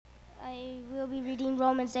I will be reading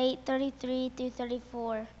Romans 8:33 through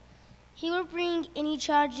 34. He will bring any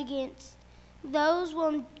charge against those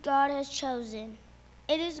whom God has chosen.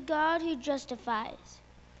 It is God who justifies.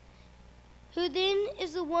 Who then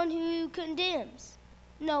is the one who condemns?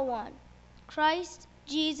 No one. Christ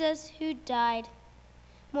Jesus, who died,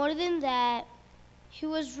 more than that, who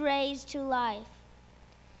was raised to life,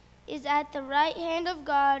 is at the right hand of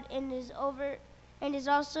God and is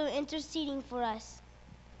also interceding for us.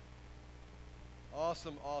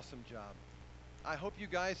 Awesome, awesome job. I hope you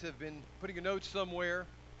guys have been putting a note somewhere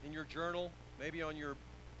in your journal, maybe on your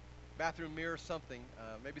bathroom mirror, something,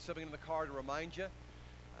 maybe something in the car to remind you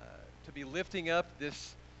to be lifting up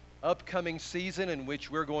this upcoming season in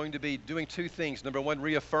which we're going to be doing two things. Number one,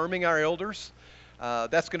 reaffirming our elders.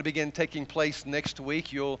 That's going to begin taking place next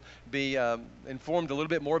week. You'll be informed a little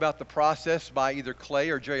bit more about the process by either Clay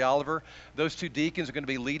or Jerry Oliver. Those two deacons are going to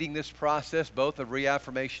be leading this process, both of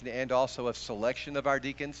reaffirmation and also of selection of our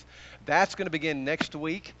deacons. That's going to begin next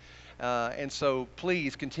week. And so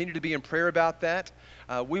please continue to be in prayer about that.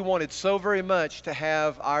 We wanted so very much to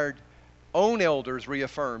have our own elders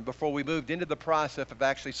reaffirmed before we moved into the process of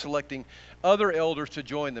actually selecting other elders to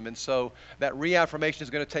join them. And so that reaffirmation is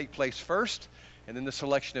going to take place first, and then the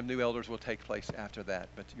selection of new elders will take place after that.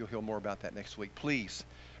 But you'll hear more about that next week. Please,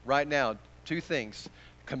 right now, two things.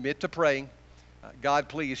 Commit to praying. God,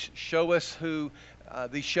 please show us who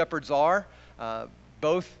these shepherds are,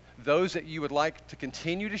 both those that you would like to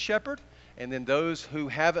continue to shepherd, and then those who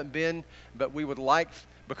haven't been, but we would like,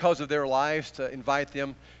 because of their lives, to invite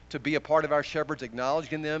them to be a part of our shepherds,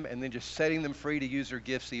 acknowledging them, and then just setting them free to use their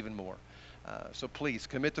gifts even more. So please,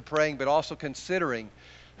 commit to praying, but also considering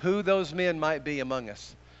who those men might be among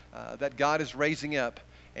us that God is raising up,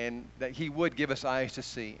 and that He would give us eyes to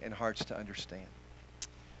see and hearts to understand.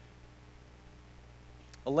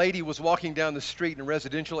 A lady was walking down the street in a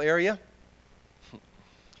residential area.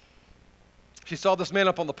 She saw this man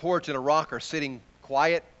up on the porch in a rocker, sitting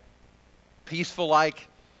quiet, peaceful like.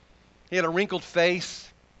 He had a wrinkled face,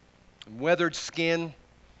 weathered skin.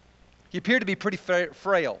 He appeared to be pretty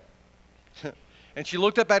frail. And she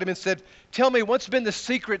looked up at him and said, "Tell me, what's been the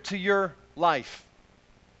secret to your life?"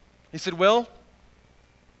 He said, "Well,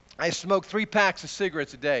 I smoke 3 packs of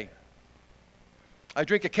cigarettes a day. I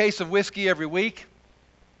drink a case of whiskey every week.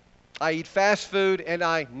 I eat fast food, and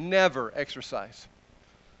I never exercise."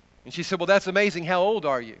 And she said, "Well, that's amazing. How old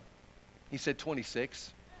are you?" He said,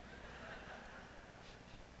 26.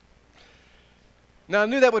 Now, I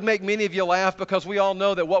knew that would make many of you laugh, because we all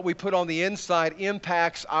know that what we put on the inside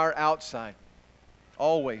impacts our outside.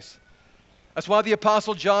 Always. That's why the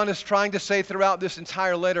Apostle John is trying to say throughout this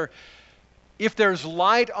entire letter, if there's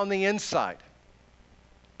light on the inside,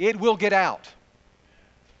 it will get out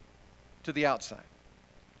to the outside.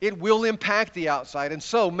 It will impact the outside. And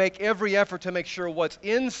so make every effort to make sure what's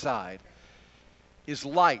inside is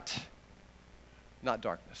light, not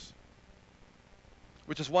darkness.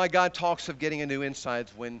 Which is why God talks of getting a new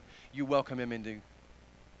insides when you welcome Him into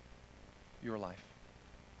your life.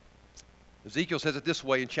 Ezekiel says it this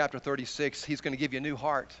way in chapter 36, He's going to give you a new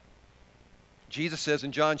heart. Jesus says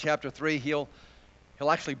in John chapter 3, He'll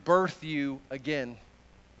actually birth you again.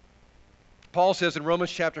 Paul says in Romans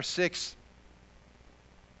chapter 6,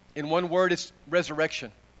 in one word, it's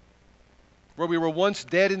resurrection. Where we were once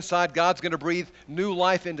dead inside, God's going to breathe new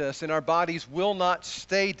life into us, and our bodies will not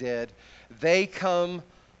stay dead. They come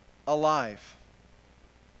alive.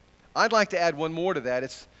 I'd like to add one more to that.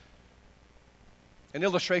 It's an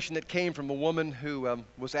illustration that came from a woman who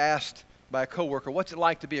was asked by a coworker, "What's it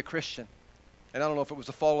like to be a Christian?" And I don't know if it was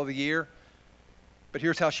the fall of the year, but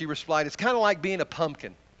here's how she replied. "It's kind of like being a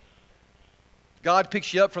pumpkin. God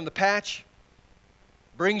picks you up from the patch,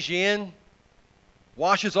 brings you in,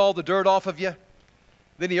 washes all the dirt off of you.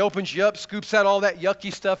 Then He opens you up, scoops out all that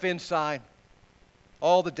yucky stuff inside.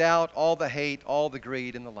 All the doubt, all the hate, all the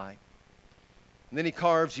greed and the like. And then He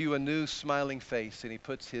carves you a new smiling face, and He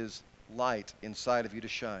puts His light inside of you to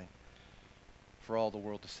shine for all the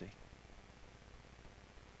world to see."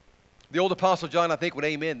 The old Apostle John, I think, would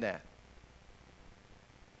amen that.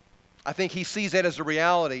 I think he sees that as a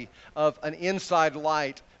reality of an inside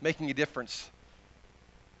light making a difference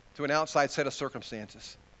to an outside set of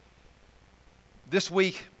circumstances. This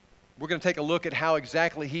week, we're going to take a look at how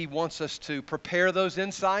exactly he wants us to prepare those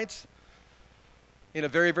insides in a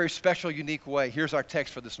very, very special, unique way. Here's our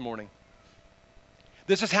text for this morning.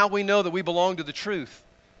 This is how we know that we belong to the truth,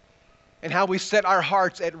 and how we set our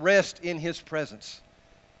hearts at rest in His presence.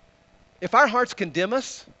 If our hearts condemn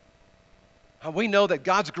us, we know that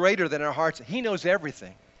God's greater than our hearts. He knows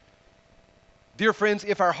everything. Dear friends,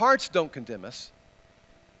 if our hearts don't condemn us,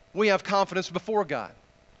 we have confidence before God.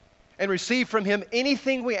 and receive from him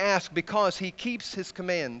anything we ask because he keeps his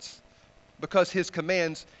commands, because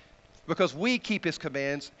we keep his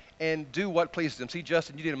commands and do what pleases him. See,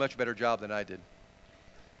 Justin, you did a much better job than I did.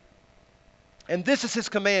 And this is his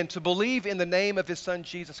command, to believe in the name of his Son,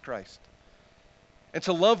 Jesus Christ, and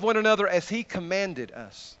to love one another as he commanded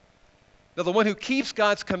us. Now, the one who keeps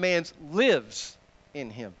God's commands lives in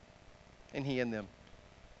him, and he in them.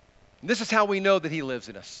 And this is how we know that he lives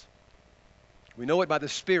in us. We know it by the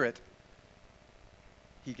Spirit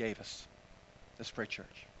he gave us. Let's pray, church.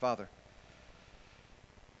 Father,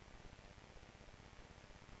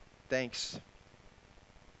 thanks.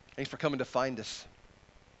 Thanks for coming to find us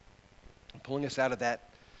and pulling us out of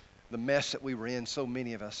the mess that we were in, so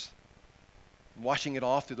many of us, washing it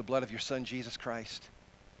off through the blood of your Son, Jesus Christ,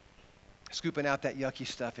 scooping out that yucky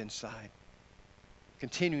stuff inside,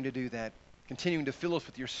 continuing to do that, continuing to fill us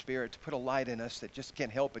with your Spirit, to put a light in us that just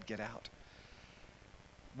can't help but get out.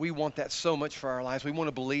 We want that so much for our lives. We want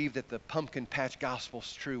to believe that the pumpkin patch gospel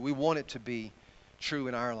is true. We want it to be true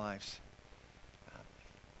in our lives.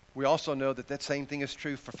 We also know that that same thing is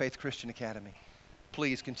true for Faith Christian Academy.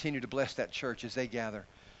 Please continue to bless that church as they gather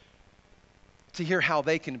to hear how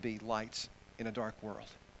they can be lights in a dark world,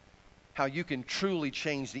 how you can truly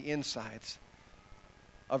change the insides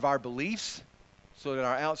of our beliefs so that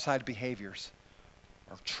our outside behaviors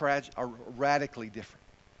are radically different.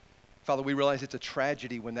 Father, we realize it's a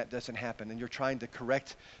tragedy when that doesn't happen, and you're trying to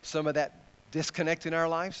correct some of that disconnect in our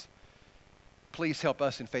lives. Please help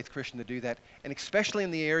us in Faith Christian to do that, and especially in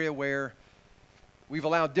the area where we've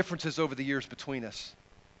allowed differences over the years between us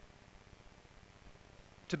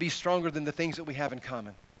to be stronger than the things that we have in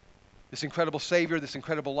common. This incredible Savior, this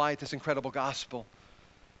incredible light, this incredible gospel,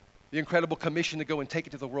 the incredible commission to go and take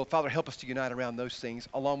it to the world. Father, help us to unite around those things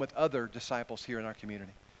along with other disciples here in our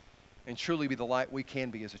community and truly be the light we can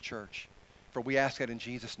be as a church. For we ask that in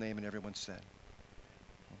Jesus' name, and everyone said.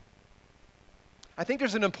 I think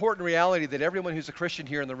there's an important reality that everyone who's a Christian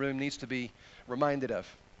here in the room needs to be reminded of.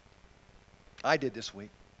 I did this week.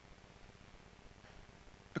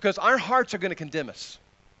 Because our hearts are going to condemn us.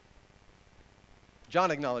 John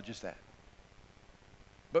acknowledges that.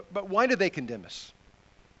 But why do they condemn us?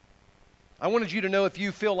 I wanted you to know, if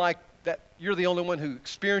you feel like that you're the only one who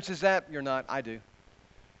experiences that, you're not. I do.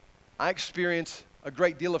 I experience a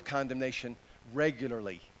great deal of condemnation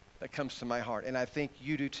regularly that comes to my heart, and I think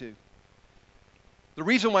you do too. The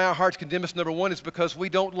reason why our hearts condemn us, number one, is because we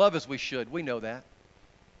don't love as we should. We know that.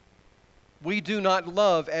 We do not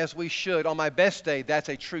love as we should. On my best day, that's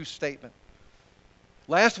a true statement.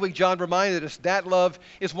 Last week, John reminded us that love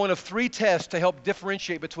is one of three tests to help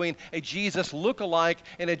differentiate between a Jesus look-alike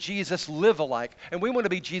and a Jesus live-alike. And we want to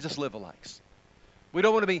be Jesus live-alikes. We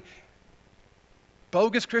don't want to be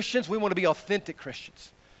bogus Christians. We want to be authentic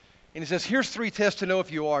Christians. And he says, here's three tests to know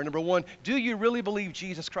if you are. Number one, do you really believe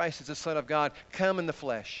Jesus Christ is the Son of God, come in the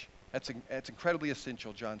flesh? That's incredibly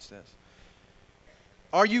essential, John says.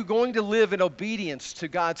 Are you going to live in obedience to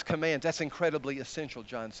God's commands? That's incredibly essential,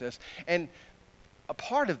 John says. And a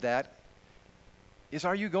part of that is,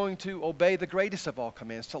 are you going to obey the greatest of all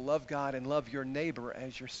commands, to love God and love your neighbor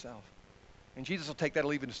as yourself? And Jesus will take that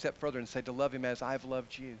even a step further and say, to love him as I've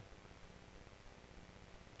loved you.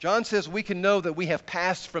 John says we can know that we have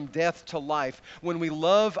passed from death to life when we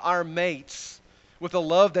love our mates with a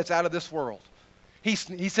love that's out of this world. He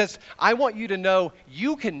says, I want you to know,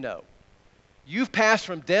 you can know, you've passed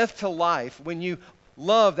from death to life when you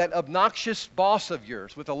love that obnoxious boss of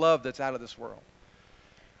yours with a love that's out of this world.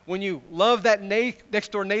 When you love that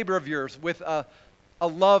next door neighbor of yours with a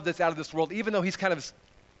love that's out of this world, even though he's kind of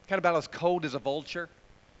about as cold as a vulture,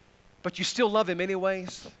 but you still love him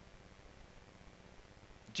anyways.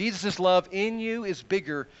 Jesus' love in you is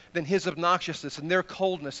bigger than his obnoxiousness and their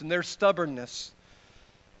coldness and their stubbornness.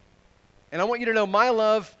 And I want you to know, my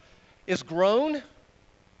love is grown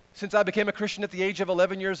since I became a Christian at the age of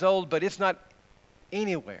 11 years old, but it's not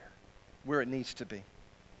anywhere where it needs to be.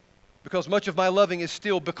 Because much of my loving is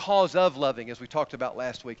still because of loving, as we talked about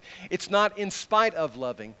last week. It's not in spite of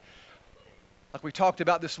loving, like we talked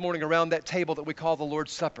about this morning around that table that we call the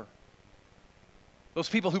Lord's Supper. Those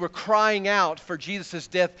people who were crying out for Jesus'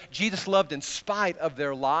 death, Jesus loved in spite of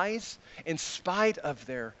their lies, in spite of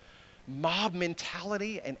their mob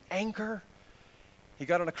mentality and anger. He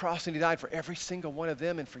got on a cross and he died for every single one of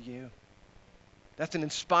them and for you. That's an in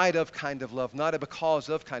spite of kind of love, not a because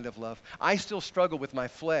of kind of love. I still struggle with my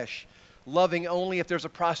flesh, loving only if there's a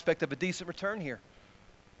prospect of a decent return here.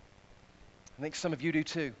 I think some of you do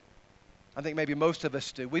too. I think maybe most of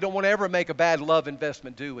us do. We don't want to ever make a bad love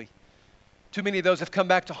investment, do we? Too many of those have come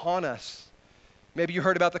back to haunt us. Maybe you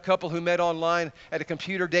heard about the couple who met online at a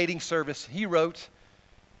computer dating service. He wrote,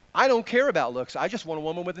 I don't care about looks. I just want a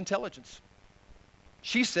woman with intelligence.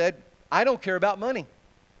 She said, I don't care about money.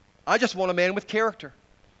 I just want a man with character.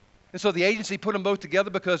 And so the agency put them both together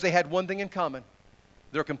because they had one thing in common.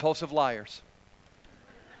 They're compulsive liars.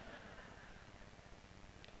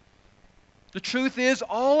 The truth is,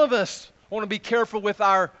 all of us want to be careful with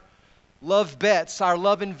our love bets, our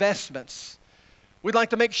love investments. We'd like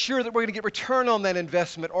to make sure that we're going to get return on that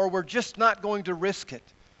investment, or we're just not going to risk it.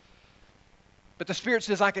 But the Spirit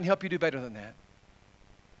says, I can help you do better than that.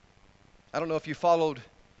 I don't know if you followed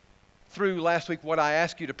through last week what I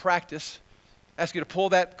asked you to practice. I asked you to pull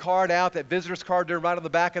that card out, that visitor's card there right on the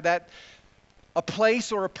back of that, a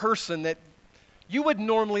place or a person that you would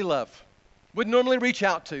normally love, would normally reach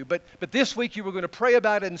out to. But this week you were going to pray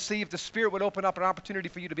about it and see if the Spirit would open up an opportunity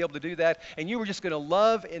for you to be able to do that. And you were just going to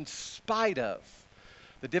love in spite of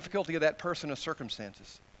the difficulty of that person or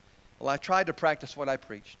circumstances. Well, I tried to practice what I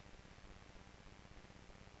preached.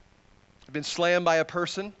 I've been slammed by a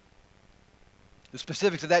person. The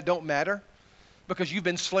specifics of that don't matter because you've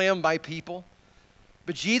been slammed by people.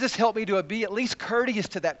 But Jesus helped me to be at least courteous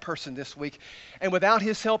to that person this week. And without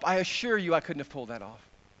His help, I assure you I couldn't have pulled that off.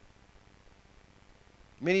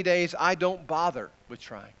 Many days I don't bother with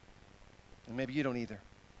trying. And maybe you don't either.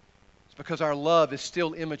 It's because our love is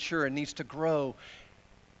still immature and needs to grow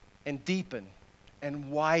and deepen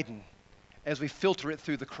and widen as we filter it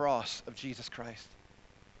through the cross of Jesus Christ.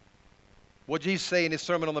 What Jesus say in His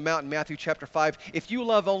Sermon on the Mount in Matthew chapter 5, if you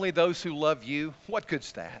love only those who love you, what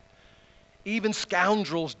good's that? Even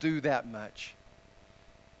scoundrels do that much.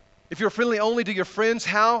 If you're friendly only to your friends,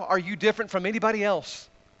 how are you different from anybody else?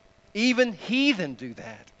 Even heathen do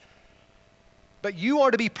that. But you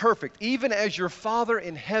are to be perfect, even as your Father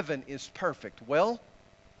in heaven is perfect. Well,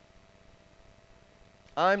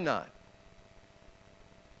 I'm not.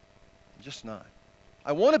 I'm just not.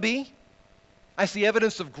 I want to be. I see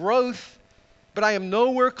evidence of growth, but I am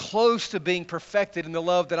nowhere close to being perfected in the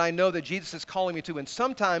love that I know that Jesus is calling me to. And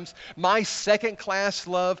sometimes my second-class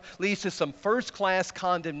love leads to some first-class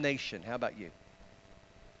condemnation. How about you?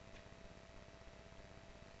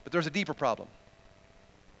 But there's a deeper problem.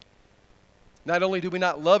 Not only do we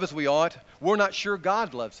not love as we ought, we're not sure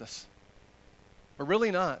God loves us. We're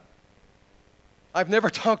really not. I've never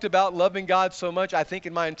talked about loving God so much, I think,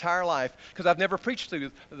 in my entire life, because I've never preached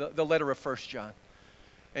through the letter of 1 John.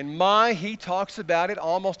 And he talks about it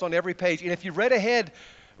almost on every page. And if you read ahead,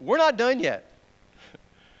 we're not done yet.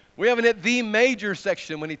 We haven't hit the major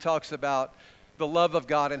section when he talks about the love of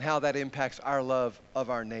God and how that impacts our love of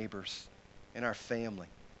our neighbors and our family.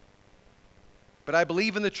 But I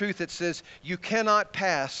believe in the truth that says you cannot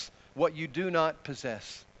pass what you do not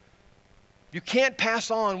possess. You can't pass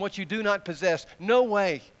on what you do not possess. No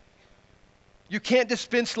way. You can't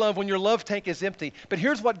dispense love when your love tank is empty. But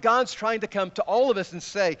here's what God's trying to come to all of us and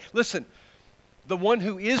say. Listen, the one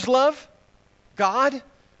who is love, God,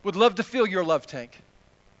 would love to fill your love tank.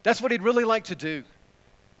 That's what He'd really like to do.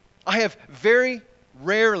 I have very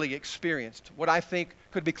rarely experienced what I think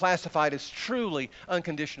could be classified as truly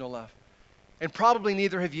unconditional love. And probably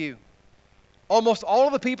neither have you. Almost all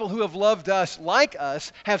of the people who have loved us, like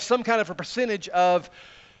us, have some kind of a percentage of,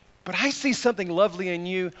 but I see something lovely in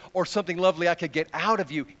you or something lovely I could get out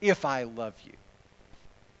of you if I love you.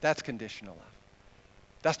 That's conditional love.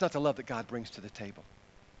 That's not the love that God brings to the table.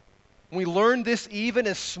 We learned this even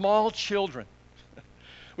as small children.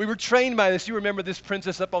 We were trained by this. You remember this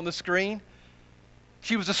princess up on the screen?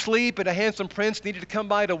 She was asleep and a handsome prince needed to come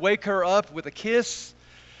by to wake her up with a kiss.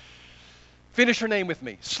 Finish her name with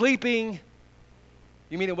me. Sleeping.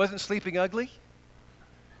 You mean it wasn't Sleeping Ugly?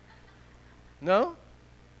 No?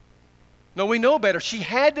 No, we know better. She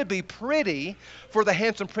had to be pretty for the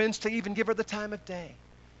handsome prince to even give her the time of day.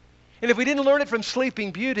 And if we didn't learn it from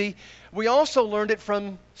Sleeping Beauty, we also learned it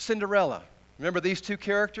from Cinderella. Remember these two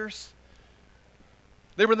characters?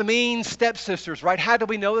 They were the mean stepsisters, right? How do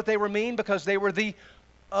we know that they were mean? Because they were the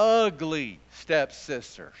ugly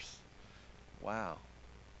stepsisters. Wow.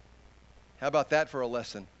 How about that for a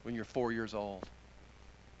lesson when you're 4 years old?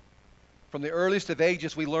 From the earliest of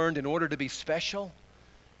ages, we learned in order to be special,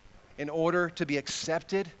 in order to be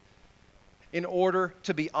accepted, in order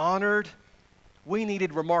to be honored, we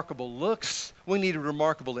needed remarkable looks, we needed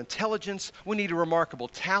remarkable intelligence, we needed remarkable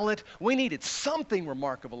talent, we needed something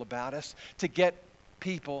remarkable about us to get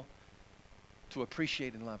people to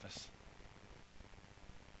appreciate and love us.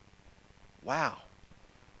 Wow,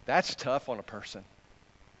 that's tough on a person.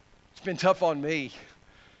 It's been tough on me.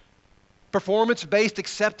 Performance-based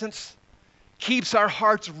acceptance keeps our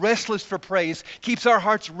hearts restless for praise, keeps our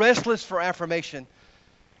hearts restless for affirmation.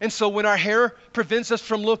 And so when our hair prevents us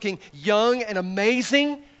from looking young and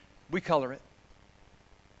amazing, we color it.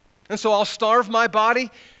 And so I'll starve my body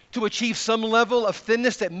to achieve some level of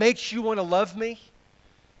thinness that makes you want to love me.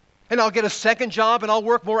 And I'll get a second job and I'll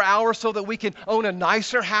work more hours so that we can own a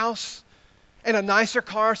nicer house and a nicer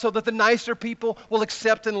car so that the nicer people will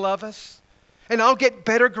accept and love us. And I'll get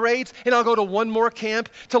better grades and I'll go to one more camp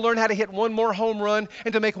to learn how to hit one more home run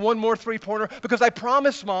and to make one more three-pointer because I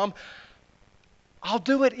promise, Mom, I'll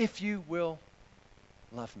do it if you will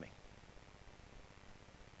love me.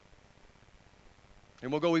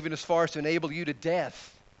 And we'll go even as far as to enable you to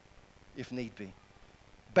death if need be.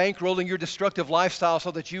 Bankrolling your destructive lifestyle so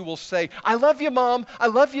that you will say, I love you, Mom. I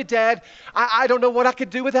love you, Dad. I don't know what I could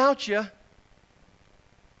do without you.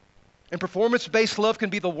 And performance-based love can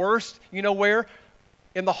be the worst. You know where?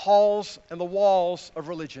 In the halls and the walls of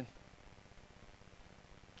religion.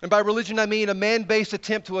 And by religion, I mean a man-based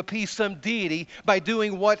attempt to appease some deity by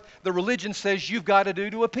doing what the religion says you've got to do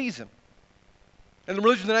to appease him. And the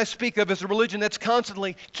religion that I speak of is a religion that's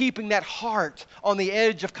constantly keeping that heart on the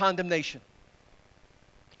edge of condemnation.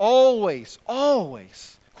 Always,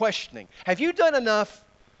 always questioning. Have you done enough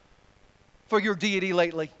for your deity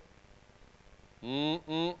lately? You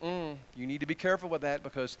need to be careful with that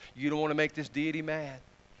because you don't want to make this deity mad.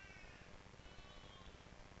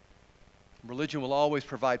 Religion will always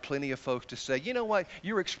provide plenty of folks to say, you know what,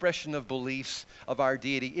 your expression of beliefs of our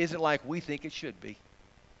deity isn't like we think it should be.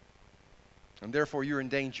 And therefore you're in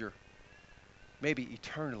danger, maybe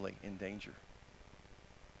eternally in danger.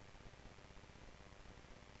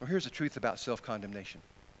 Well, here's the truth about self-condemnation.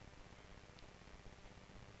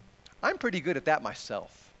 I'm pretty good at that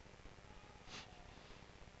myself.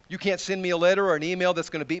 You can't send me a letter or an email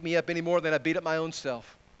that's going to beat me up any more than I beat up my own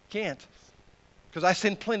self. Can't. Because I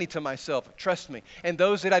send plenty to myself, trust me. And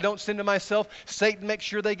those that I don't send to myself, Satan makes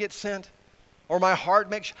sure they get sent. Or my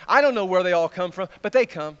heart makes sure. I don't know where they all come from, but they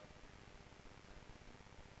come.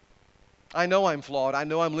 I know I'm flawed. I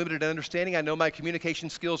know I'm limited in understanding. I know my communication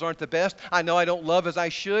skills aren't the best. I know I don't love as I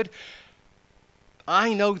should.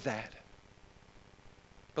 I know that.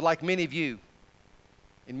 But like many of you,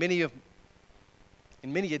 in many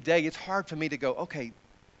a day, it's hard for me to go, okay,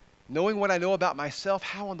 knowing what I know about myself,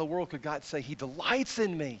 how in the world could God say He delights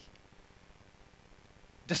in me?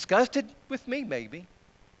 Disgusted with me, maybe.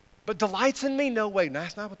 But delights in me? No way. No,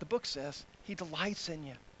 that's not what the book says. He delights in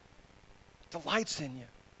you. Delights in you.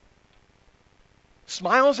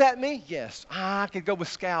 Smiles at me? Yes. I could go with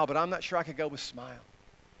scowl, but I'm not sure I could go with smile.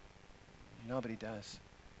 Nobody does.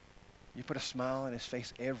 You put a smile on His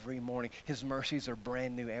face every morning. His mercies are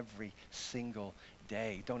brand new every single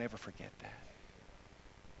day. Don't ever forget that.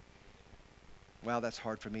 Wow, that's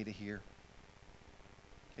hard for me to hear.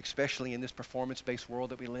 Especially in this performance-based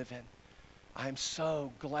world that we live in. I'm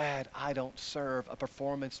so glad I don't serve a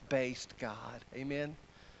performance-based God. Amen?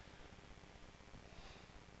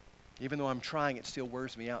 Even though I'm trying, it still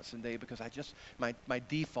wears me out someday because my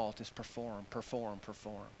default is perform.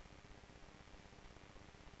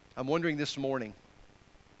 I'm wondering this morning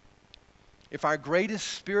if our greatest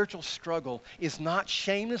spiritual struggle is not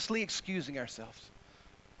shamelessly excusing ourselves,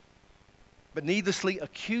 but needlessly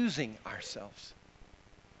accusing ourselves.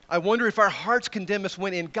 I wonder if our hearts condemn us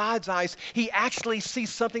when in God's eyes He actually sees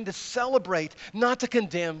something to celebrate, not to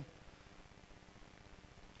condemn.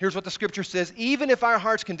 Here's what the Scripture says. Even if our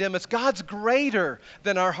hearts condemn us, God's greater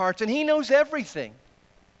than our hearts, and He knows everything.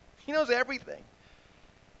 He knows everything.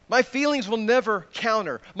 My feelings will never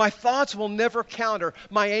counter. My thoughts will never counter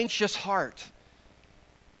my anxious heart.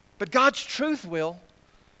 But God's truth will.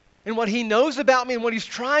 And what He knows about me and what He's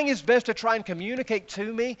trying His best to try and communicate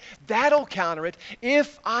to me, that'll counter it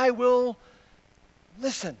if I will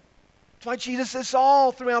listen. That's why Jesus says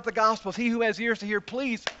all throughout the Gospels, he who has ears to hear,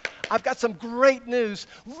 please, I've got some great news.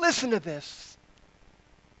 Listen to this.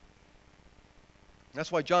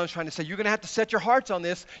 That's why John's trying to say, you're going to have to set your hearts on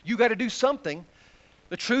this. You've got to do something.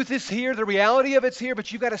 The truth is here. The reality of it's here.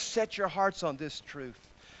 But you've got to set your hearts on this truth.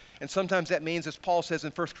 And sometimes that means, as Paul says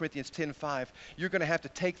in 1 Corinthians 10:5, you're going to have to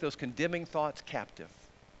take those condemning thoughts captive.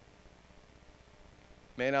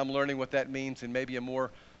 Man, I'm learning what that means in maybe a more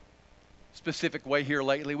specific way here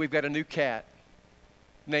lately. We've got a new cat.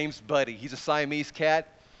 Name's Buddy. He's a Siamese cat.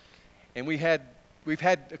 And we've had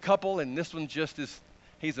a couple, and this one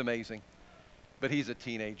he's amazing. But he's a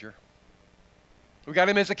teenager. We got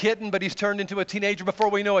him as a kitten, but he's turned into a teenager before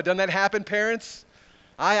we know it. Doesn't that happen, parents?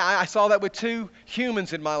 I saw that with 2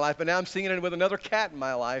 humans in my life, but now I'm seeing it with another cat in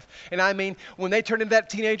my life. And I mean, when they turn into that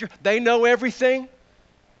teenager, they know everything,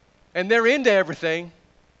 and they're into everything.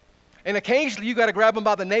 And occasionally you got to grab them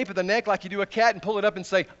by the nape of the neck like you do a cat and pull it up and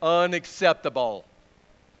say, unacceptable.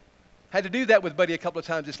 Had to do that with Buddy a couple of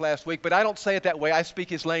times this last week, but I don't say it that way. I speak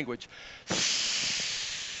his language.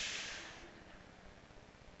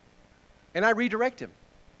 And I redirect him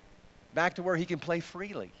back to where he can play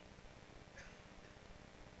freely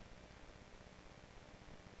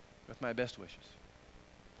with my best wishes.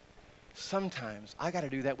 Sometimes I got to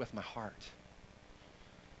do that with my heart.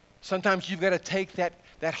 Sometimes you've got to take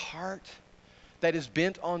that heart that is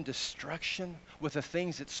bent on destruction with the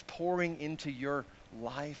things it's pouring into your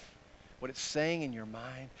life, what it's saying in your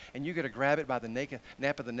mind, and you got to grab it by the nape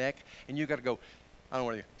of the neck, and you got to go, I don't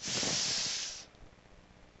want to.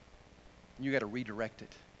 You got to redirect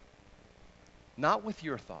it. Not with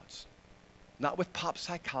your thoughts, not with pop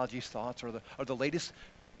psychology's thoughts or the latest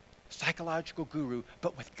psychological guru,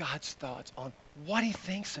 but with God's thoughts on what he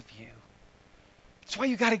thinks of you. That's why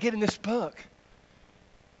you got to get in this book.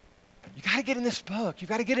 You got to get in this book. You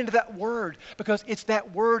got to get into that word, because it's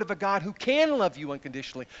that word of a God who can love you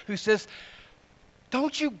unconditionally, who says,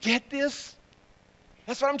 don't you get this?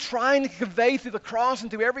 That's what I'm trying to convey through the cross and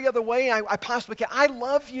through every other way I possibly can. I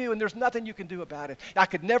love you, and there's nothing you can do about it. I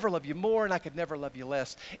could never love you more, and I could never love you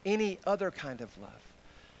less. Any other kind of love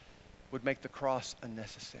would make the cross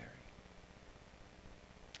unnecessary.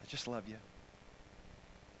 I just love you.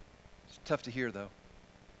 It's tough to hear, though.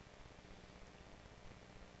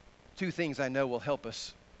 Two things I know will help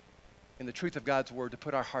us in the truth of God's word to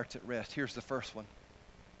put our hearts at rest. Here's the first one.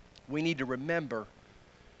 We need to remember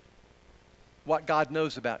what God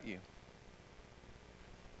knows about you,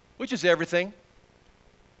 which is everything.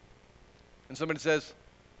 And somebody says,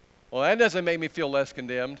 well, that doesn't make me feel less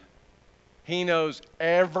condemned. He knows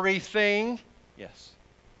everything. Yes,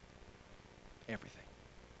 everything.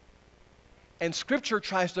 And Scripture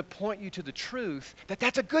tries to point you to the truth that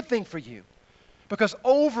that's a good thing for you. Because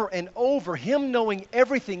over and over, Him knowing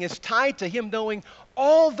everything is tied to Him knowing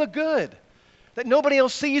all the good that nobody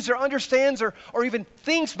else sees or understands or even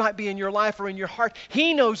thinks might be in your life or in your heart.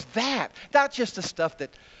 He knows that. Not just the stuff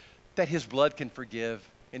that His blood can forgive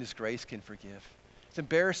and His grace can forgive. It's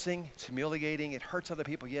embarrassing, it's humiliating, it hurts other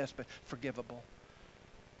people, yes, but forgivable.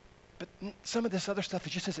 But some of this other stuff, it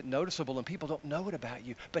just isn't noticeable and people don't know it about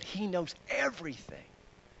you. But He knows everything.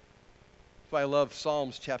 That's why I love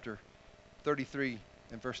Psalms chapter 33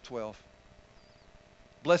 and verse 12.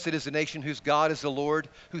 Blessed is the nation whose God is the Lord,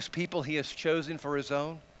 whose people He has chosen for His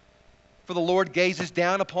own. For the Lord gazes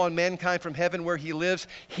down upon mankind from heaven where He lives.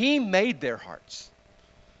 He made their hearts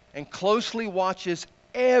and closely watches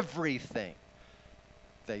everything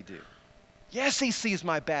they do. Yes, He sees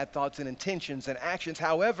my bad thoughts and intentions and actions.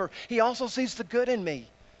 However, He also sees the good in me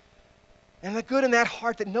and the good in that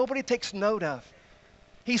heart that nobody takes note of.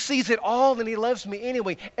 He sees it all and He loves me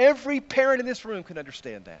anyway. Every parent in this room can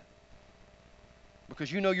understand that. Because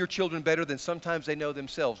you know your children better than sometimes they know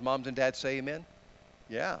themselves. Moms and dads say amen?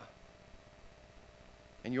 Yeah.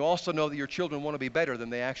 And you also know that your children want to be better than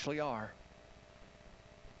they actually are.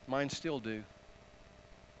 Mine still do.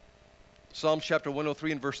 Psalms chapter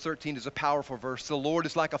 103 and verse 13 is a powerful verse. The Lord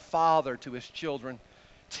is like a father to His children,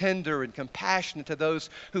 tender and compassionate to those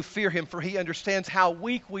who fear Him, for He understands how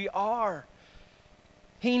weak we are.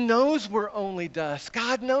 He knows we're only dust.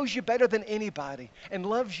 God knows you better than anybody and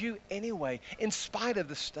loves you anyway, in spite of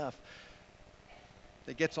the stuff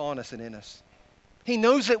that gets on us and in us. He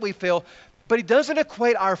knows that we fail, but He doesn't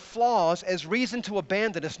equate our flaws as reason to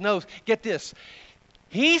abandon us. No, get this.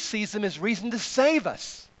 He sees them as reason to save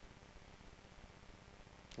us.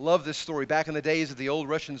 Love this story. Back in the days of the old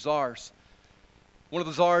Russian czars, one of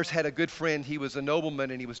the czars had a good friend. He was a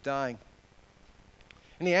nobleman and he was dying.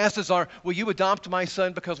 And he asked the czar, will you adopt my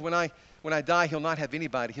son, because when I die, he'll not have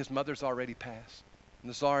anybody. His mother's already passed.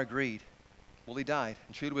 And the czar agreed. Well, he died.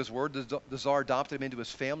 And true to his word, the czar adopted him into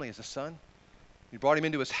his family as a son. He brought him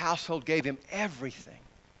into his household, gave him everything.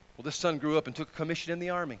 Well, this son grew up and took a commission in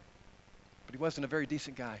the army. But he wasn't a very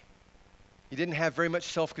decent guy. He didn't have very much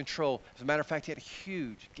self-control. As a matter of fact, he had a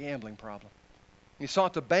huge gambling problem. He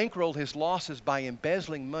sought to bankroll his losses by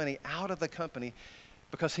embezzling money out of the company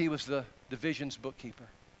because he was the division's bookkeeper.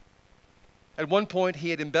 At one point, he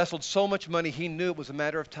had embezzled so much money, he knew it was a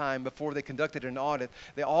matter of time before they conducted an audit.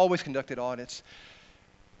 They always conducted audits.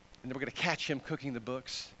 And they were going to catch him cooking the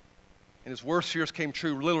books. And his worst fears came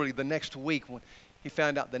true literally the next week when he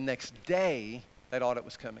found out the next day that audit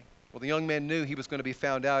was coming. Well, the young man knew he was going to be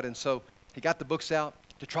found out, and so he got the books out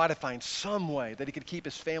to try to find some way that he could keep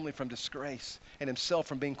his family from disgrace and himself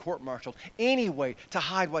from being court-martialed. Any way to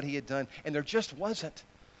hide what he had done, and there just wasn't.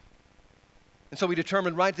 And so he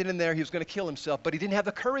determined right then and there he was going to kill himself, but he didn't have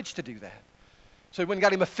the courage to do that. So he went and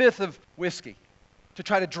got him a fifth of whiskey to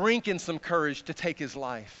try to drink in some courage to take his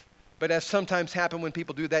life. But as sometimes happen when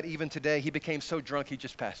people do that even today, he became so drunk he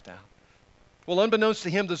just passed out. Well, unbeknownst to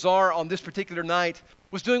him, the Tsar on this particular night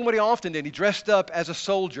was doing what he often did. He dressed up as a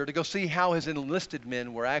soldier to go see how his enlisted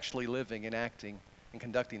men were actually living and acting and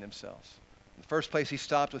conducting themselves. The first place he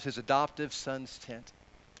stopped was his adoptive son's tent.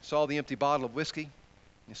 He saw the empty bottle of whiskey, and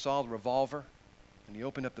he saw the revolver, and he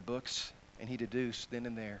opened up the books, and he deduced then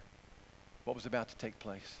and there what was about to take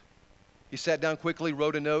place. He sat down quickly,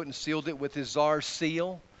 wrote a note, and sealed it with his Tsar's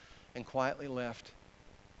seal, and quietly left.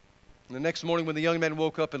 And the next morning when the young man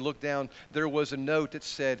woke up and looked down, there was a note that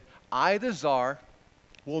said, I, the Tsar,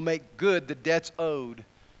 will make good the debts owed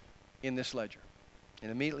in this ledger.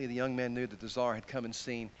 And immediately the young man knew that the Tsar had come and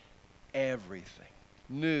seen everything,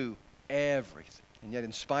 knew everything. And yet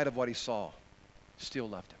in spite of what he saw, still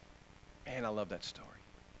loved him. And I love that story.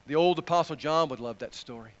 The old Apostle John would love that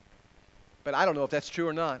story. But I don't know if that's true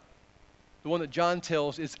or not. The one that John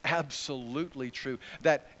tells is absolutely true.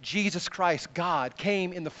 That Jesus Christ, God,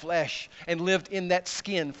 came in the flesh and lived in that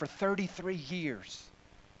skin for 33 years.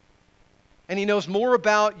 And he knows more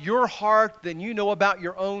about your heart than you know about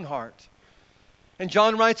your own heart. And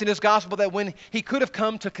John writes in his gospel that when he could have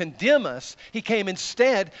come to condemn us, he came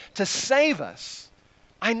instead to save us.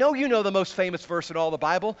 I know you know the most famous verse in all the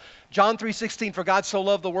Bible. John 3:16, for God so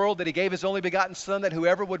loved the world that he gave his only begotten Son, that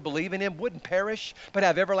whoever would believe in him wouldn't perish, but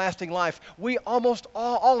have everlasting life. We almost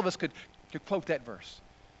all of us could quote that verse.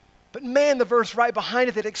 But man, the verse right behind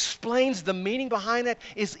it that explains the meaning behind it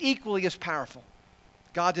is equally as powerful.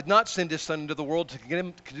 God did not send his Son into the world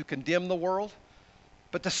to condemn the world,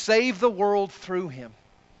 but to save the world through him.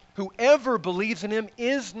 Whoever believes in him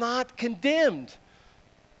is not condemned.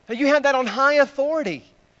 Now you have that on high authority.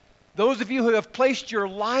 Those of you who have placed your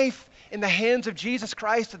life in the hands of Jesus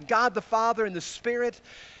Christ and God the Father and the Spirit,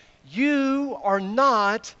 you are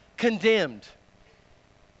not condemned.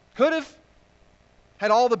 Could have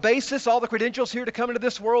had all the basis, all the credentials here to come into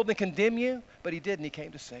this world and condemn you, but he didn't. He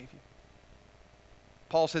came to save you.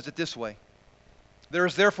 Paul says it this way. There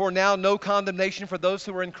is therefore now no condemnation for those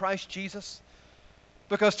who are in Christ Jesus,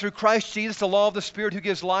 because through Christ Jesus, the law of the Spirit who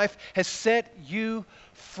gives life has set you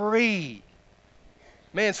free.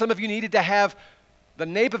 Man, some of you needed to have the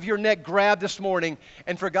nape of your neck grabbed this morning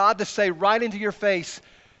and for God to say right into your face,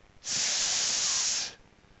 "Sss."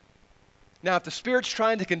 Now, if the Spirit's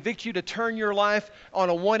trying to convict you to turn your life on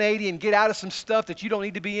a 180 and get out of some stuff that you don't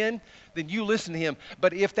need to be in, then you listen to him.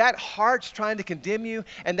 But if that heart's trying to condemn you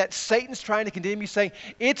and that Satan's trying to condemn you, saying,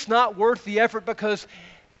 it's not worth the effort because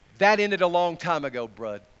that ended a long time ago,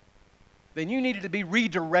 brud, then you needed to be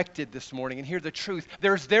redirected this morning and hear the truth.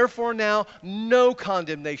 There's therefore now no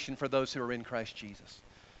condemnation for those who are in Christ Jesus.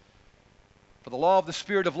 For the law of the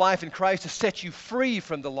Spirit of life in Christ has set you free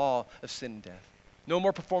from the law of sin and death. No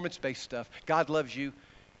more performance-based stuff. God loves you,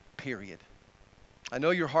 period. I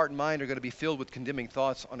know your heart and mind are going to be filled with condemning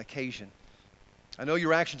thoughts on occasion. I know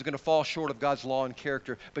your actions are going to fall short of God's law and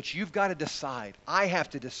character, but you've got to decide. I have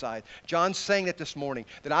to decide. John's saying it this morning,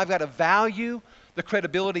 that I've got to value the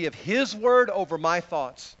credibility of his word over my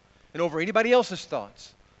thoughts and over anybody else's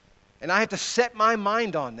thoughts. And I have to set my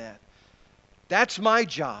mind on that. That's my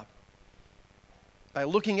job, by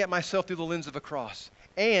looking at myself through the lens of a cross.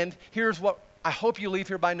 And here's what I hope you leave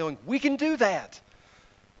here by knowing. We can do that.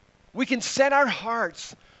 We can set our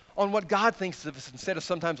hearts on what God thinks of us instead of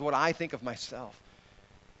sometimes what I think of myself.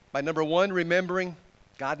 By number one, remembering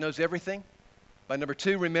God knows everything. By number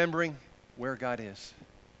two, remembering where God is.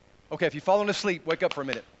 Okay, if you've fallen asleep, wake up for a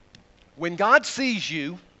minute. When God sees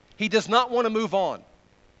you, he does not want to move on.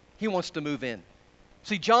 He wants to move in.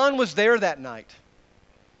 See, John was there that night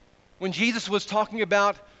when Jesus was talking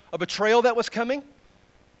about a betrayal that was coming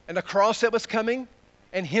and a cross that was coming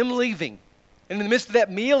and him leaving. And in the midst of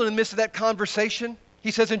that meal, in the midst of that conversation,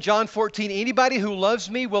 he says in John 14, anybody who loves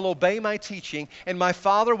me will obey my teaching, and my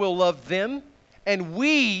Father will love them, and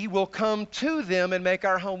we will come to them and make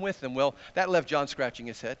our home with them. Well, that left John scratching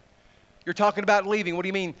his head. You're talking about leaving. What do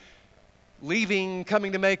you mean? Leaving,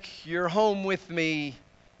 coming to make your home with me.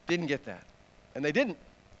 Didn't get that. And they didn't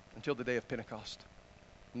until the day of Pentecost,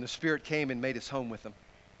 when the Spirit came and made his home with them.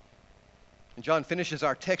 And John finishes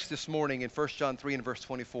our text this morning in 1 John 3 and verse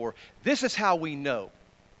 24. This is how we know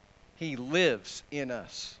he lives in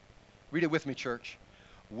us. Read it with me, church.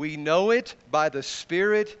 We know it by the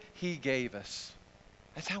Spirit he gave us.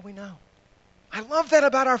 That's how we know. I love that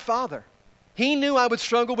about our Father. He knew I would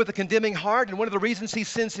struggle with a condemning heart, and one of the reasons he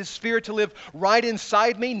sends his Spirit to live right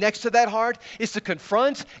inside me, next to that heart, is to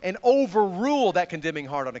confront and overrule that condemning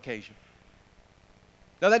heart on occasion.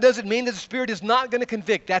 Now, that doesn't mean that the Spirit is not going to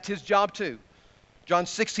convict. That's his job too. John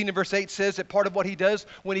 16 and verse 8 says that part of what he does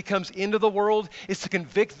when he comes into the world is to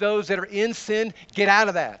convict those that are in sin. Get out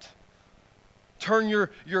of that. Turn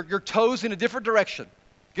your toes in a different direction.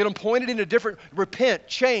 Get them pointed in a different, repent,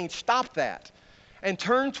 change, stop that. And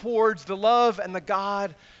turn towards the love and the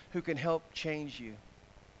God who can help change you.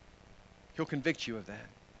 He'll convict you of that.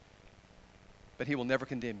 But He will never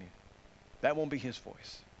condemn you. That won't be His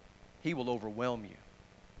voice. He will overwhelm you.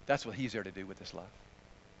 That's what He's there to do with His love.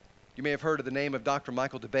 You may have heard of the name of Dr.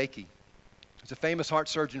 Michael DeBakey. He's a famous heart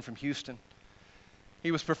surgeon from Houston.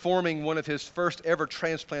 He was performing one of his first ever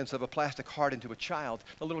transplants of a plastic heart into a child.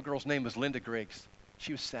 The little girl's name was Linda Griggs.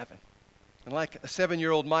 She was 7. And like a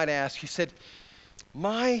 7-year-old might ask, she said,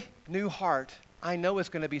 my new heart, I know is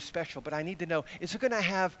going to be special, but I need to know, is it going to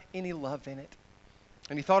have any love in it?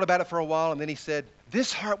 And he thought about it for a while, and then he said,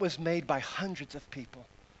 this heart was made by hundreds of people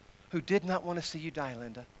who did not want to see you die,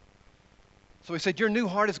 Linda. So he said, your new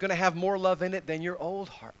heart is going to have more love in it than your old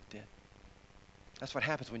heart did. That's what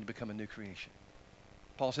happens when you become a new creation.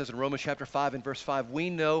 Paul says in Romans chapter 5 and verse 5,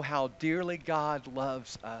 we know how dearly God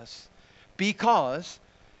loves us because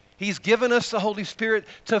He's given us the Holy Spirit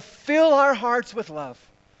to fill our hearts with love.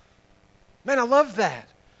 Man, I love that.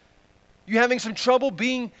 You having some trouble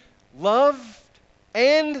being loved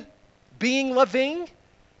and being loving?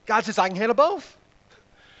 God says, I can handle both.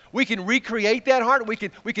 We can recreate that heart. We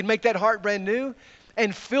can make that heart brand new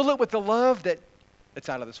and fill it with the love that's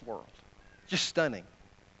out of this world. Just stunning.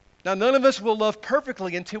 Now, none of us will love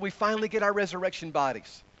perfectly until we finally get our resurrection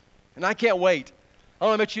bodies. And I can't wait. I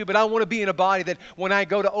don't know about you, but I want to be in a body that when I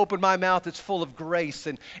go to open my mouth, it's full of grace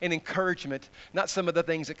and encouragement, not some of the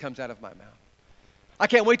things that comes out of my mouth. I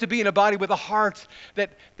can't wait to be in a body with a heart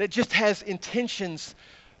that just has intentions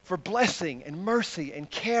for blessing and mercy and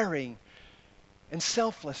caring and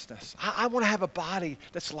selflessness. I want to have a body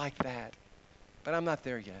that's like that, but I'm not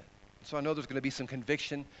there yet. So I know there's going to be some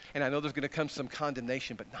conviction, and I know there's going to come some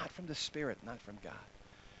condemnation, but not from the Spirit, not from God.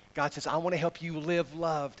 God says, I want to help you live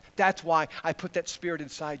loved. That's why I put that Spirit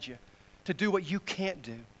inside you, to do what you can't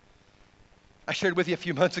do. I shared with you a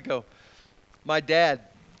few months ago, my dad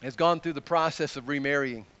has gone through the process of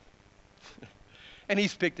remarrying, and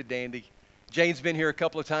he's picked a dandy. Jane's been here a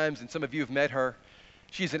couple of times, and some of you have met her.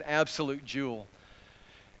 She's an absolute jewel.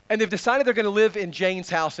 And they've decided they're going to live in Jane's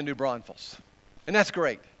house in New Braunfels, and that's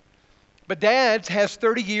great. But Dad has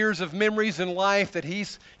 30 years of memories in life that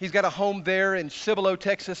he's got a home there in Cibolo,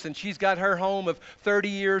 Texas, and she's got her home of 30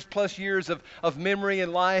 years plus years of memory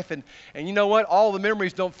in life. And you know what? All the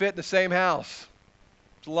memories don't fit in the same house.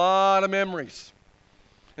 It's a lot of memories.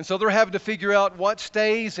 And so they're having to figure out what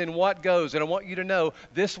stays and what goes. And I want you to know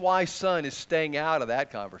this wise son is staying out of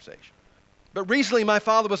that conversation. But recently my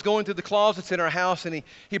father was going through the closets in our house, and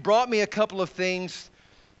he brought me a couple of things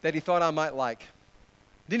that he thought I might like.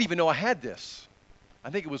 Didn't even know I had this. I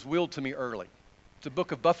think it was willed to me early. It's a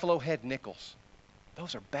book of buffalo head nickels.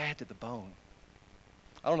 Those are bad to the bone.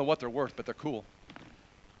 I don't know what they're worth, but they're cool.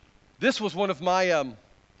 This was one of my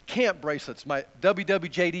camp bracelets, my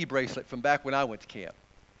WWJD bracelet from back when I went to camp.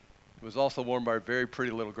 It was also worn by a very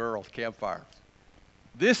pretty little girl at campfire.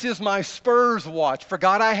 This is my Spurs watch.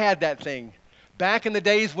 Forgot I had that thing. Back in the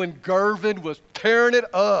days when Gervin was tearing it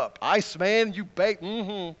up. Iceman, you bait.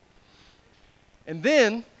 And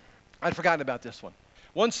then, I'd forgotten about this one.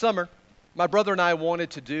 One summer, my brother and I wanted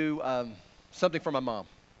to do something for my mom.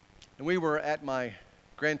 And we were at my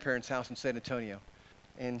grandparents' house in San Antonio.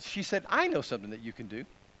 And she said, I know something that you can do.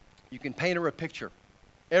 You can paint her a picture.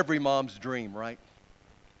 Every mom's dream, right?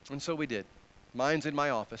 And so we did. Mine's in my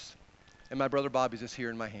office, and my brother Bobby's is here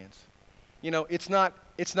in my hands. You know, it's not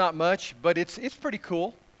much, but it's pretty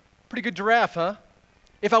cool. Pretty good giraffe, huh?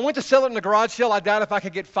 If I went to sell it in a garage sale, I doubt if I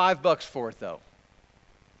could get $5 for it, though.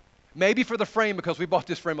 Maybe for the frame, because we bought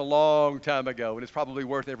this frame a long time ago, and it's probably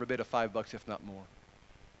worth every bit of $5, if not more.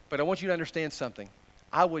 But I want you to understand something.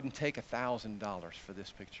 I wouldn't take $1,000 for this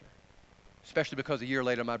picture, especially because a year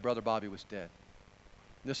later, my brother Bobby was dead.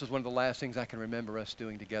 This was one of the last things I can remember us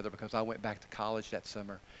doing together, because I went back to college that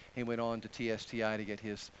summer. He went on to TSTI to get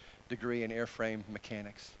his degree in airframe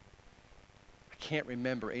mechanics. I can't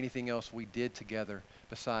remember anything else we did together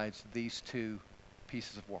besides these two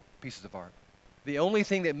pieces of art. The only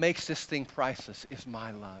thing that makes this thing priceless is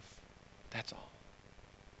my love. That's all.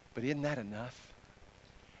 But isn't that enough?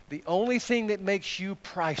 The only thing that makes you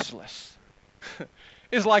priceless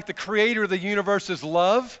is like the creator of the universe's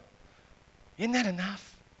love. Isn't that enough?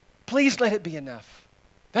 Please let it be enough.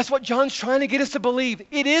 That's what John's trying to get us to believe.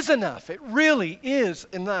 It is enough. It really is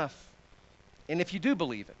enough. And if you do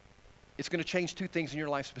believe it, it's going to change two things in your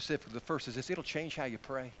life specifically. The first is this: it'll change how you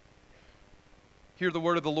pray. Hear the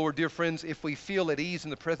word of the Lord, dear friends. If we feel at ease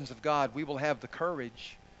in the presence of God, we will have the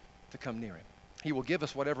courage to come near Him. He will give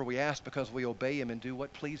us whatever we ask because we obey Him and do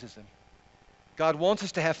what pleases Him. God wants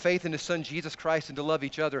us to have faith in His Son, Jesus Christ, and to love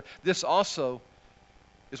each other. This also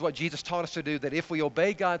is what Jesus taught us to do, that if we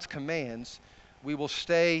obey God's commands, we will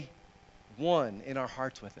stay one in our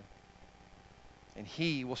hearts with Him. And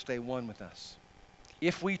He will stay one with us.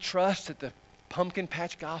 If we trust that the pumpkin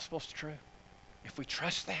patch gospel is true, if we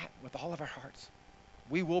trust that with all of our hearts,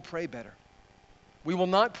 we will pray better. We will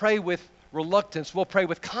not pray with reluctance. We'll pray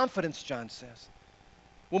with confidence, John says.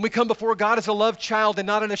 When we come before God as a loved child and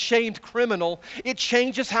not an ashamed criminal, it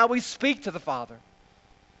changes how we speak to the Father.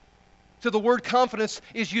 So the word confidence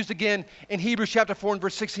is used again in Hebrews chapter 4 and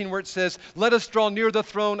verse 16, where it says, "Let us draw near the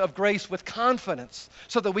throne of grace with confidence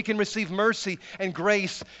so that we can receive mercy and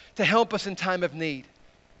grace to help us in time of need."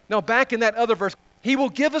 Now back in that other verse, He will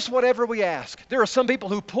give us whatever we ask. There are some people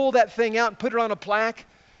who pull that thing out and put it on a plaque.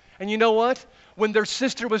 And you know what? When their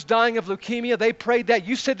sister was dying of leukemia, they prayed that.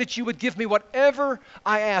 "You said that you would give me whatever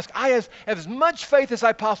I ask. I have as much faith as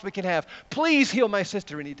I possibly can have. Please heal my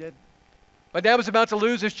sister." And He did. My dad was about to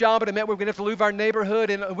lose his job, and it meant we were going to have to leave our neighborhood,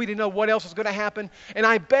 and we didn't know what else was going to happen. And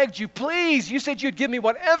I begged you, "Please, you said you'd give me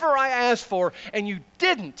whatever I asked for," and you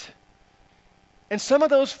didn't. And some of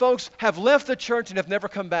those folks have left the church and have never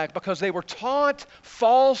come back because they were taught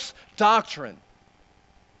false doctrine.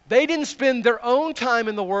 They didn't spend their own time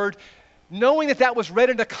in the Word knowing that that was read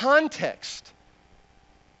into context.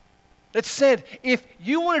 That said, if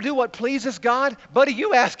you want to do what pleases God, buddy,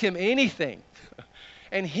 you ask Him anything.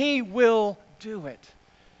 And He will do it.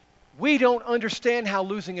 We don't understand how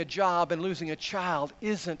losing a job and losing a child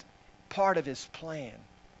isn't part of His plan.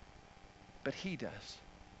 But He does.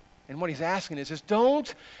 And what He's asking is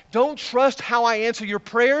don't trust how I answer your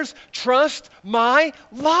prayers. Trust my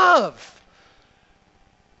love.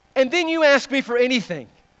 And then you ask me for anything.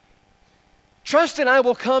 Trust and I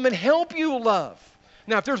will come and help you love.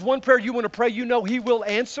 Now, if there's one prayer you want to pray, you know He will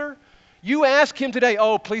answer. You ask Him today,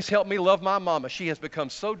 "Oh, please help me love my mama. She has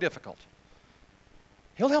become so difficult."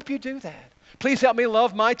 He'll help you do that. "Please help me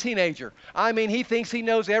love my teenager. I mean, he thinks he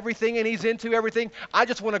knows everything and he's into everything. I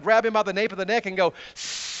just want to grab him by the nape of the neck and go,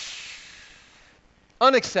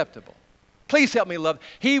 unacceptable. Please help me love."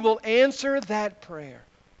 He will answer that prayer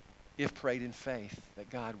if prayed in faith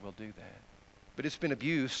that God will do that. But it's been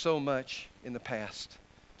abused so much in the past.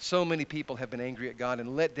 So many people have been angry at God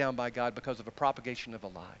and let down by God because of a propagation of a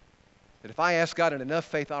lie. That if I ask God in enough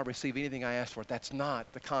faith, I'll receive anything I ask for. That's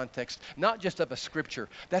not the context, not just of a scripture.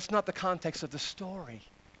 That's not the context of the story.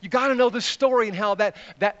 You got to know the story and how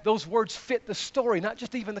those words fit the story, not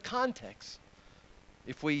just even the context.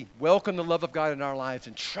 If we welcome the love of God in our lives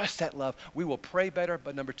and trust that love, we will pray better,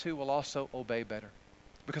 but number two, we'll also obey better.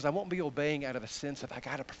 Because I won't be obeying out of a sense of I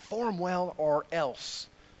got to perform well or else.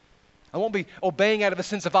 I won't be obeying out of a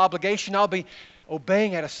sense of obligation. I'll be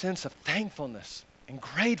obeying out of a sense of thankfulness and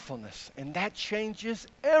gratefulness, and that changes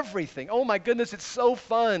everything. Oh my goodness, it's so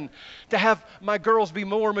fun to have my girls be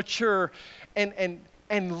more mature and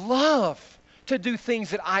love to do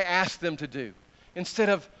things that I ask them to do instead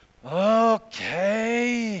of,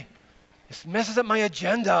 "Okay, this messes up my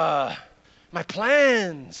agenda, my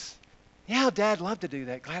plans." "Yeah, Dad, love to do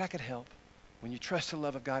that. Glad I could help." When you trust the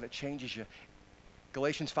love of God, it changes you.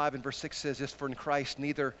 Galatians 5 and verse 6 says this, "For in Christ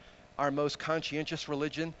neither our most conscientious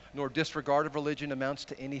religion nor disregard of religion amounts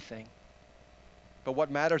to anything. But what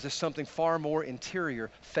matters is something far more interior,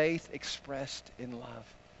 faith expressed in love."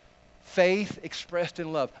 Faith expressed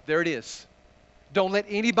in love. There it is. Don't let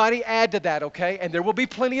anybody add to that, okay? And there will be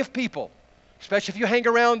plenty of people, especially if you hang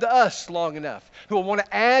around us long enough, who will want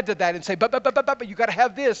to add to that and say, but you got to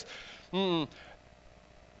have this.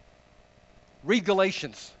 Read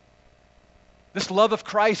Galatians. This love of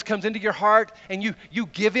Christ comes into your heart and you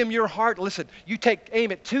give Him your heart. Listen, you take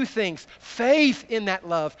aim at two things: faith in that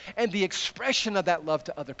love and the expression of that love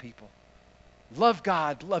to other people. Love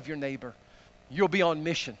God, love your neighbor. You'll be on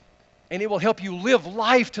mission. And it will help you live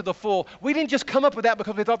life to the full. We didn't just come up with that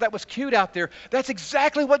because we thought that was cute out there. That's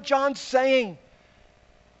exactly what John's saying.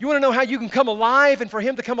 You want to know how you can come alive and for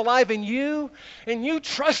Him to come alive in you? And you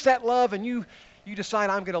trust that love and you decide,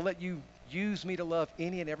 "I'm going to let you use me to love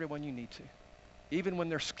any and everyone you need to, even when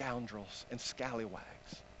they're scoundrels and scallywags."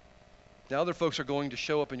 Now, other folks are going to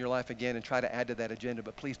show up in your life again and try to add to that agenda,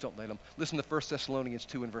 but please don't let them. Listen to 1 Thessalonians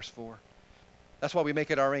 2 and verse 4. That's why we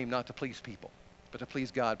make it our aim not to please people, but to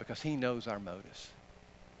please God, because He knows our motives.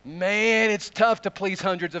 Man, it's tough to please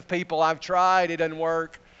hundreds of people. I've tried. It doesn't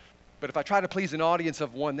work. But if I try to please an audience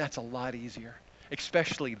of one, that's a lot easier,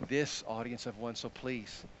 especially this audience of one. So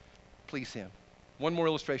please Him. One more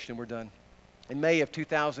illustration and we're done. In May of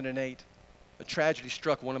 2008, a tragedy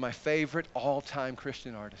struck one of my favorite all-time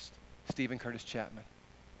Christian artists, Stephen Curtis Chapman.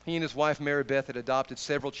 He and his wife, Mary Beth, had adopted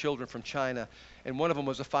several children from China, and one of them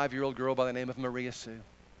was a 5-year-old girl by the name of Maria Sue.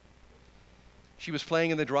 She was playing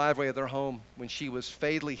in the driveway of their home when she was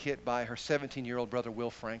fatally hit by her 17-year-old brother, Will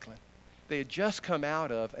Franklin. They had just come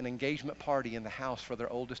out of an engagement party in the house for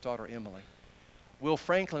their oldest daughter, Emily. Will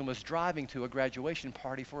Franklin was driving to a graduation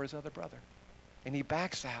party for his other brother, and he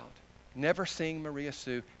backs out, never seeing Maria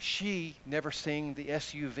Sue. She never seeing the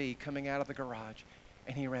SUV coming out of the garage,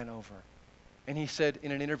 and he ran over. And he said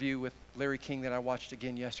in an interview with Larry King that I watched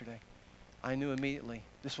again yesterday, I knew immediately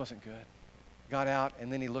this wasn't good. Got out,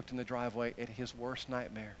 and then he looked in the driveway at his worst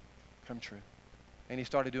nightmare come true. And he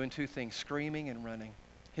started doing two things, screaming and running.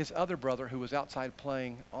 His other brother, who was outside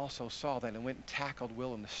playing, also saw that and went and tackled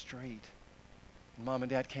Will in the street. And Mom and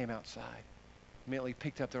Dad came outside, immediately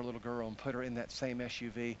picked up their little girl and put her in that same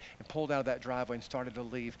SUV and pulled out of that driveway and started to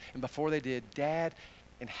leave. And before they did, Dad,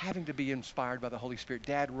 and having to be inspired by the Holy Spirit,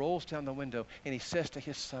 Dad rolls down the window and he says to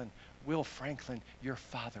his son, Will Franklin, your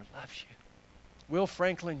father loves you. Will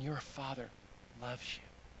Franklin, your father loves you.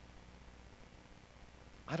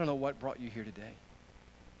 I don't know what brought you here today.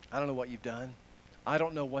 I don't know what you've done. I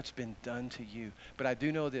don't know what's been done to you. But I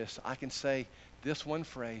do know this. I can say this one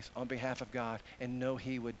phrase on behalf of God and know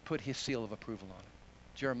he would put his seal of approval on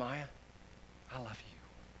it. Jeremiah, I love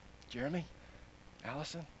you. Jeremy,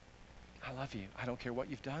 Allison, I love you. I don't care what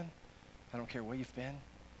you've done. I don't care where you've been.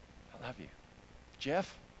 I love you.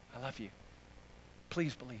 Jeff, I love you.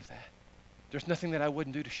 Please believe that. There's nothing that I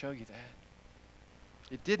wouldn't do to show you that.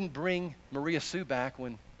 It didn't bring Maria Sue back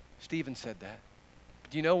when Stephen said that.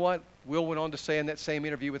 But you know what? Will went on to say in that same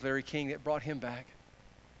interview with Larry King, it brought him back.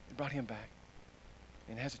 It brought him back.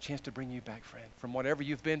 And it has a chance to bring you back, friend. From whatever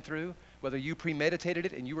you've been through, whether you premeditated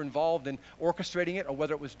it and you were involved in orchestrating it or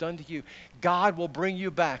whether it was done to you, God will bring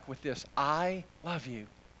you back with this, I love you.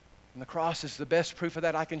 And the cross is the best proof of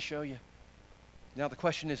that I can show you. Now the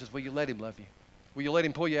question is will you let him love you? Will you let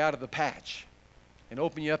him pull you out of the patch and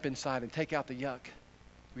open you up inside and take out the yuck?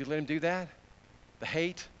 Will you let him do that? The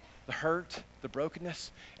hate, the hurt, the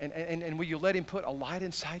brokenness? And will you let him put a light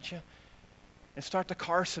inside you and start to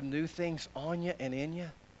carve some new things on you and in you?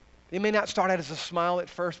 It may not start out as a smile at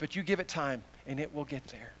first, but you give it time and it will get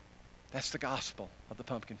there. That's the gospel of the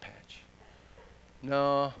pumpkin patch.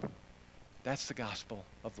 No, that's the gospel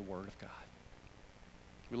of the Word of God.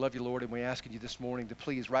 We love you, Lord, and we're asking you this morning to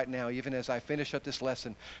please, right now, even as I finish up this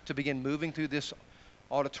lesson, to begin moving through this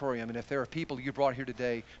auditorium. And if there are people you brought here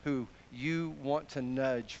today who you want to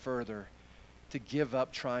nudge further to give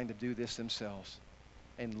up trying to do this themselves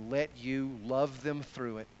and let you love them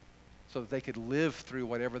through it so that they could live through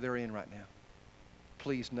whatever they're in right now,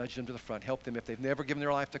 please nudge them to the front. Help them if they've never given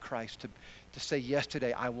their life to Christ to say yes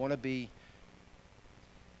today. I want to be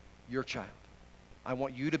your child. I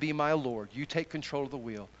want you to be my Lord. You take control of the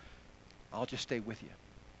wheel. I'll just stay with you.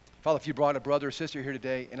 Father, if you brought a brother or sister here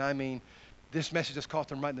today, and I mean, this message has caught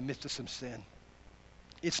them right in the midst of some sin.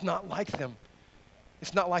 It's not like them.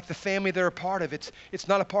 It's not like the family they're a part of. It's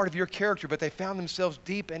not a part of your character, but they found themselves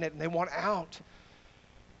deep in it and they want out.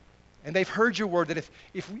 And they've heard your word that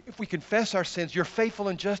if we confess our sins, you're faithful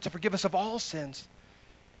and just to forgive us of all sins.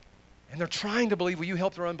 And they're trying to believe. Will you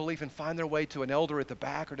help their unbelief and find their way to an elder at the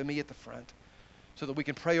back or to me at the front so that we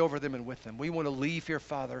can pray over them and with them? We want to leave here,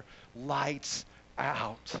 Father, lights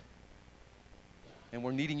out. And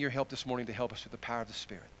we're needing your help this morning to help us through the power of the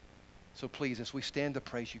Spirit. So please, as we stand to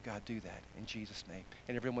praise you, God, do that in Jesus' name.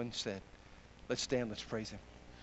 And everyone said, let's stand, let's praise him.